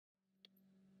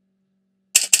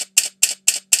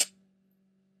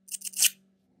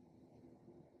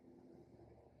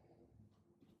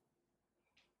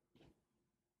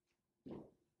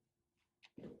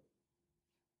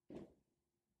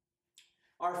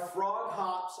Our frog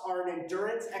hops are an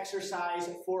endurance exercise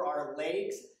for our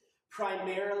legs,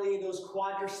 primarily those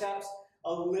quadriceps,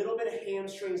 a little bit of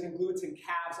hamstrings and glutes and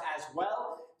calves as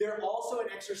well. They're also an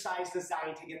exercise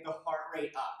designed to get the heart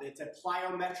rate up. It's a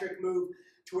plyometric move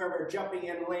to where we're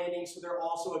jumping and landing, so they're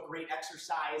also a great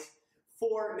exercise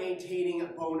for maintaining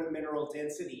bone mineral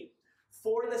density.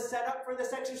 For the setup for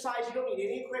this exercise, you don't need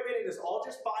any equipment. It is all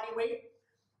just body weight.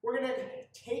 We're going to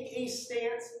take a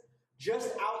stance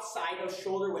just outside of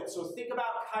shoulder width. So think about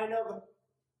kind of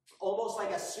almost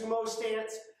like a sumo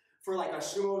stance for like our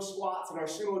sumo squats and our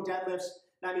sumo deadlifts.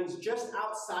 That means just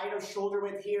outside of shoulder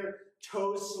width here,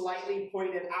 toes slightly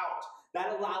pointed out.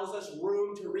 That allows us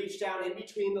room to reach down in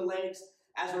between the legs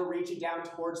as we're reaching down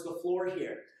towards the floor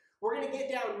here. We're going to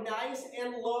get down nice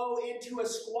and low into a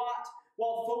squat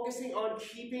while focusing on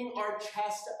keeping our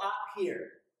chest up here.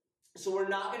 So we're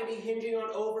not going to be hinging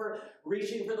on over,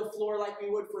 reaching for the floor like we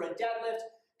would for a deadlift.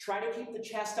 Try to keep the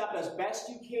chest up as best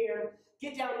you can.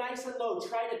 Get down nice and low.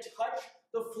 Try to touch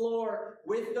the floor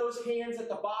with those hands at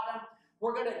the bottom.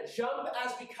 We're going to jump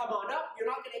as we come on up. You're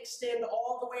not going to extend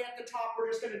all the way at the top. We're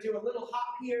just going to do a little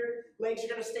hop here. Legs are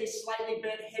going to stay slightly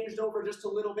bent, hinged over just a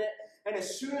little bit. And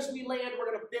as soon as we land, we're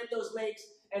going to bend those legs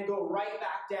and go right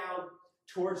back down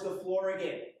towards the floor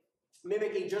again.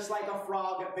 Mimicking just like a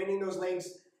frog, bending those legs,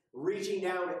 reaching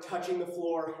down and touching the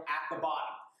floor at the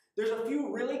bottom. There's a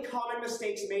few really common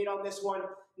mistakes made on this one.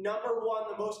 Number one,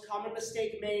 the most common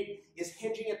mistake made is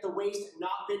hinging at the waist,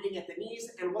 not bending at the knees.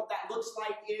 And what that looks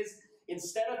like is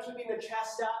instead of keeping the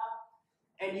chest up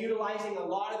and utilizing a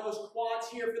lot of those quads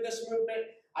here for this movement,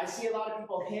 I see a lot of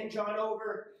people hinge on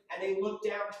over and they look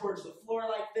down towards the floor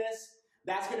like this.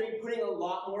 That's going to be putting a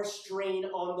lot more strain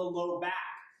on the low back.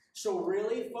 So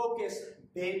really focus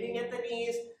bending at the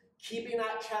knees, keeping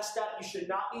that chest up. You should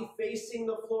not be facing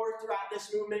the floor throughout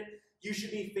this movement. You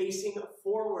should be facing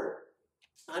forward.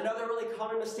 Another really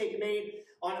common mistake made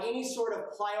on any sort of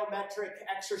plyometric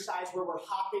exercise where we're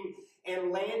hopping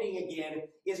and landing again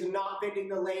is not bending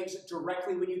the legs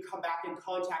directly when you come back in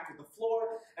contact with the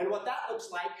floor. And what that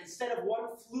looks like, instead of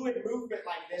one fluid movement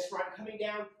like this where I'm coming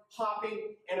down,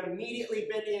 hopping, and immediately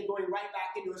bending and going right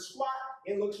back into a squat,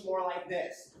 it looks more like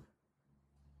this,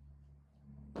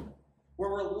 where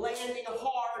we're landing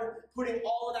hard, putting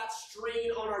all of that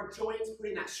strain on our joints,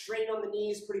 putting that strain on the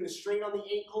knees, putting the strain on the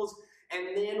ankles,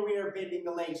 and then we are bending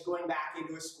the legs, going back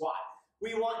into a squat.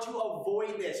 We want to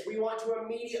avoid this. We want to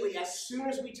immediately, as soon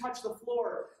as we touch the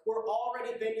floor, we're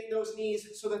already bending those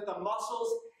knees so that the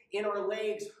muscles in our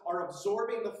legs are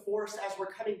absorbing the force as we're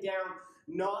coming down,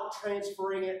 not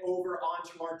transferring it over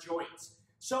onto our joints.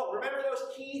 So remember those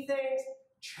key things: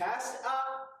 chest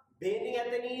up, bending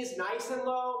at the knees nice and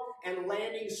low, and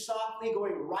landing softly,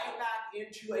 going right back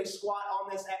into a squat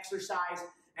on this exercise,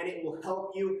 and it will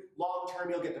help you long term.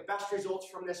 You'll get the best results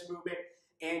from this movement,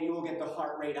 and you will get the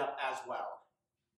heart rate up as well.